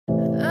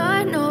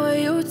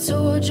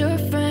told your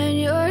friend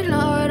you're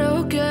not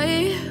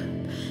okay?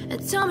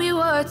 And tell me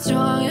what's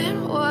wrong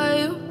and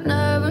why you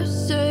never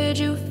said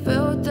you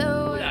felt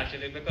that way.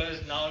 Actually, because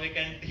now we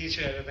can teach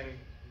you everything,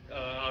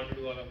 how to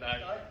do all of that.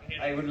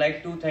 I would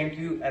like to thank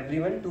you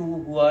everyone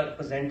who are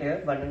present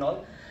here, one and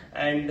all.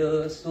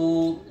 And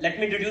so let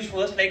me introduce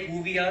first like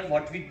who we are,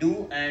 what we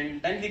do,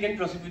 and then we can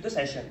proceed with the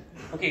session.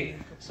 Okay,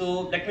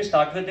 so let me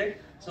start with it.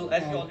 So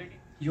as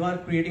you are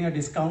creating a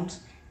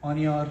discounts on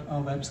your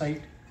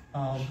website.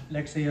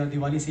 Let's say a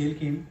Diwali sale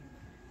came,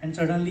 and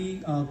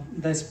suddenly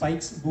the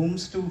spikes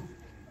booms to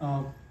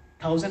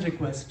 1,000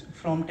 requests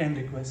from 10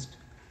 requests.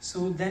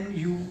 So then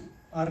you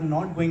are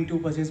not going to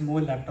purchase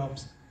more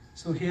laptops.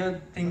 So here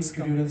things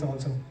tutorials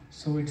also.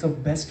 So it's the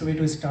best way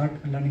to start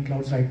learning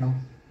clouds right now.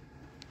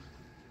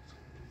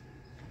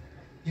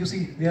 You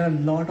see, there are a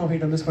lot of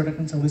AWS products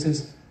and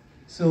services.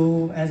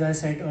 So as I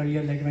said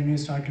earlier, like when you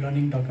start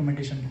learning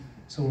documentation,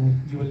 so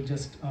you will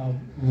just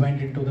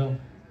went into the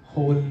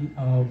whole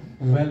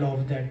well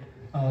of that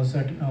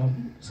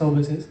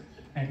services,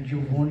 and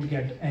you won't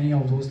get any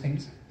of those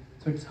things.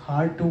 So it's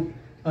hard to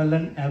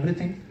learn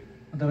everything.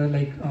 Otherwise,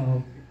 like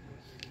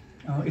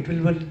it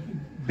will be a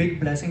big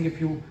blessing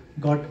if you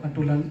got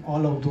to learn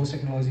all of those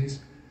technologies.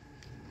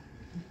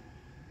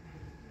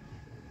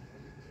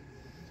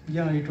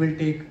 Yeah, it will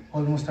take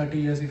almost 30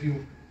 years if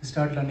you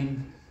start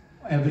learning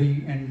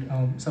every and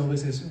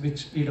services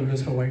which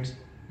AWS provides.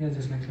 Yeah,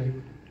 just next slide.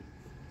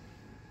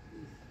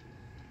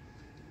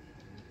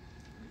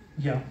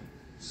 Yeah,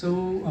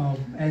 so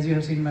as you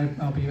have seen my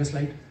previous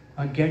slide,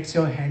 gets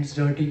your hands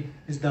dirty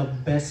is the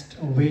best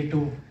way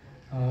to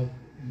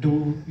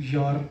do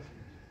your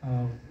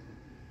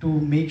to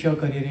make your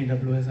career in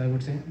AWS. I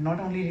would say not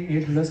only in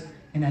AWS,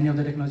 in any of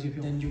the technology.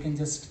 Then you can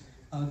just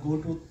go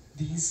to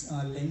these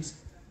links.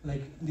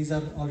 Like these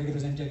are already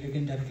presented. You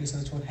can directly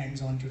search for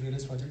hands-on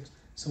tutorials projects.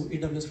 So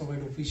AWS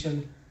provide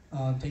official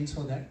things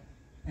for that,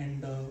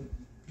 and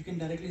you can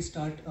directly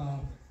start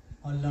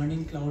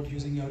learning cloud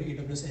using your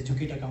AWS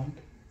Educate account.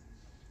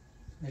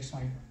 That's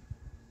fine.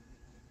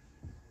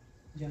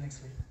 Yeah, next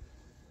slide.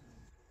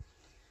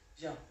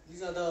 Yeah,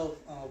 these are the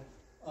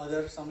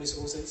other some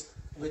resources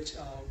which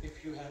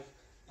if you have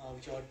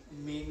your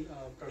main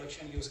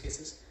production use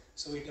cases.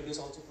 So AWS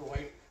also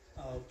provide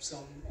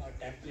some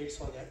templates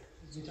for that,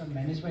 which are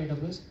managed by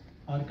AWS,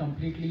 are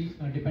completely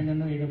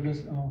dependent on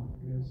AWS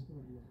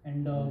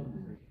and you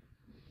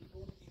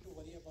don't need to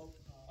worry about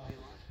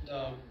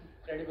the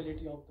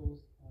credibility of those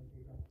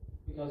data,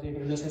 because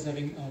AWS is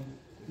having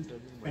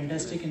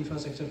fantastic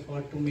infrastructure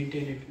to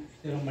maintain it.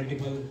 There are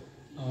multiple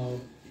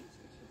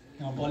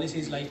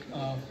policies like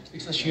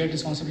it's a shared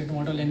responsibility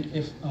model, and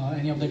if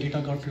any of the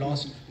data got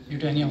lost due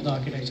to any of the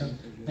architecture,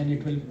 then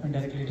it will be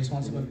directly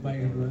responsible by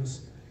AWS.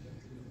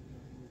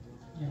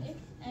 Yeah. If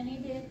any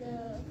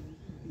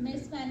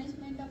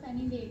mismanagement of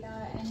any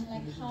data, and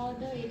like how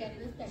the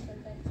AWS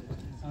tackles that.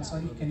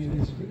 Sorry, can you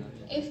please repeat?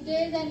 If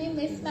there is any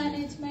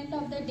mismanagement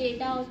of the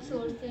data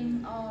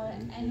outsourcing, or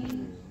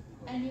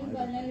any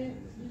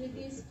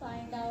vulnerabilities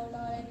find out,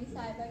 or any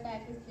cyber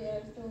attack is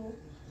there, so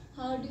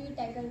how do you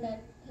tackle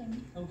that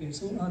thing? Okay,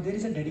 so there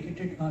is a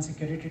dedicated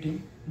security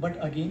team, but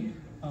again,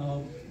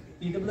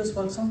 AWS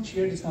works on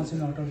shared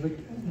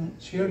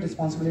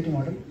responsibility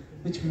model,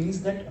 which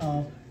means that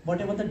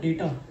whatever the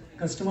data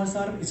customers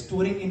are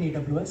storing in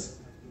AWS,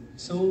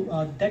 so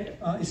that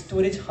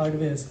storage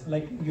hardwares,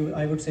 like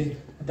I would say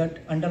that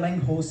underlying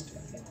host.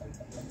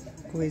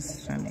 Who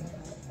is running?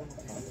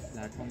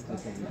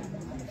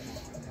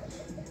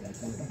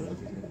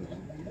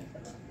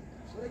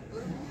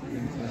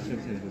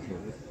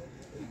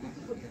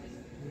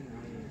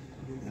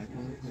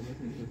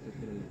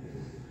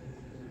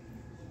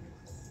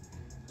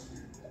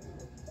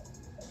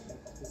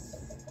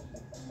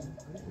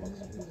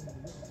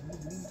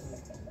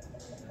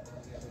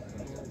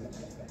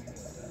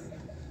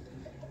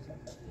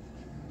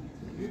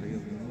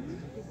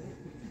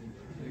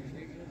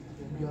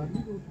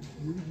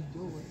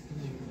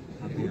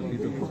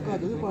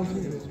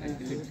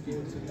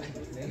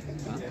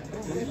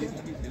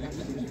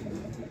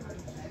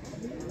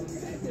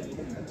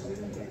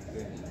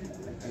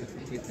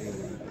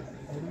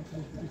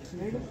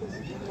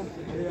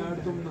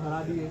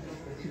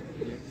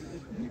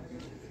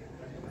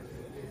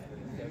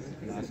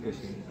 Last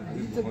question.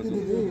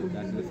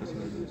 That's the first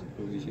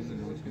provision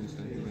innovation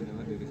study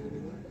whenever there is a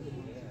demand.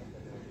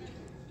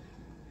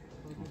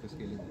 Auto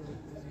scaling.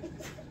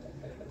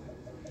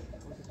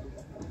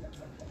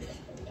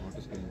 Auto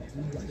scaling.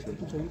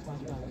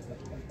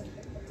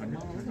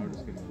 100% auto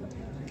scaling.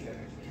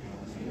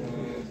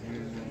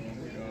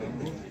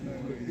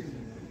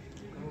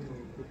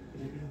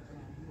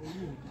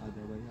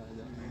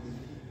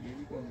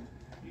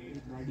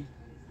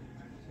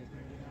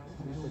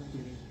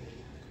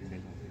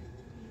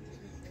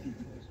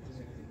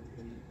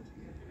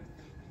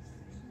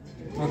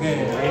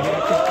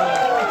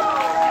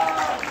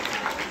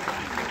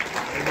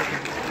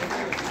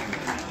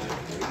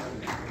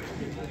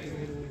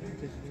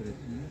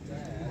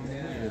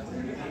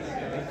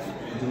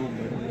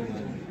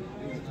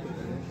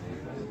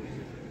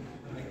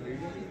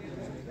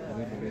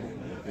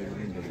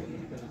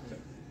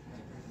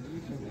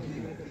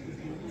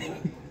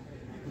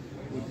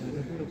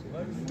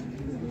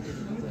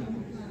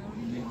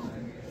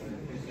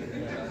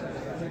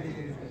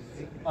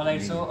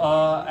 Alright, so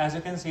as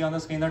you can see on the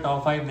screen, the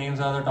top 5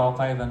 names are the top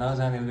 5 winners,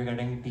 and you'll be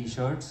getting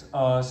t-shirts.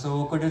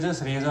 So could you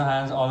just raise your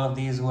hands, all of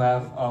these who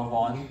have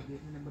won?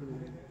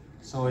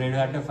 So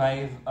Radioactive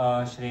 5,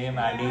 Shrey,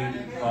 Maddie,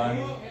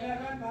 Vern.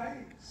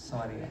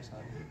 Sorry.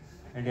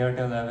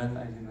 Radioactive 11,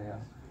 I think Bhaiya,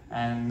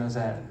 and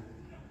Zair.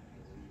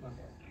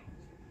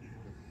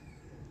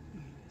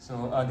 So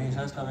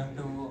Disha is coming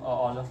to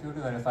all of you to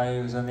verify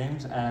your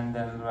usernames, and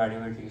then we'll provide you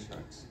with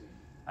t-shirts,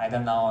 either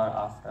now or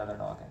after the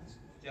talk ends.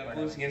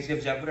 Jaipur, CNC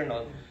of Jaipur and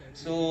all.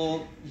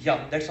 So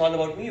yeah, that's all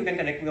about me. You can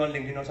connect me on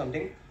LinkedIn or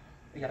something.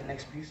 Yeah,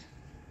 next please.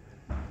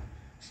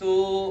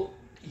 So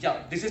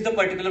yeah, this is the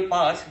particular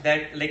path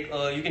that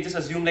you can just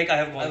assume I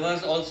have gone. I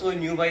was also a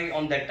new guy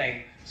on that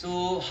time.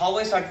 So how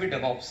I start with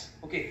DevOps?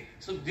 Okay,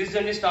 so this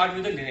journey start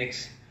with the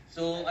Linux.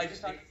 So I just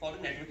start for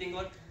networking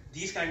or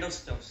these kind of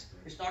stuffs.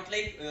 It's not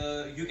like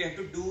you have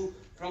to do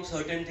from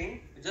certain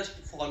thing. Just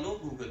follow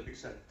Google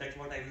itself. That's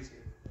what I will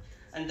say.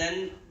 And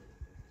then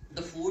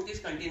the fourth is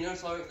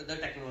containers or the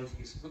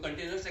technologies. So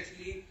containers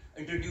actually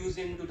introduced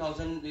in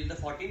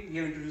 2014. We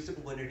have introduced the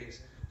Kubernetes.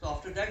 So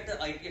after that,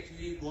 the IT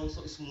actually goes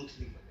so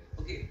smoothly.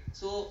 Okay,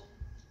 so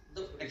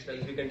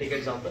actually we can take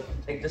example.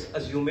 Just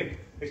assume it.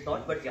 It's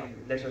not, but yeah,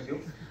 let's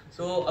assume.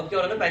 So अब क्या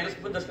हो रहा है ना, पहले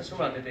उसके ऊपर 10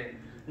 customer आते थे.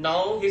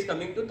 Now he's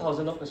coming to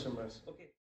 1000 of customers. Okay.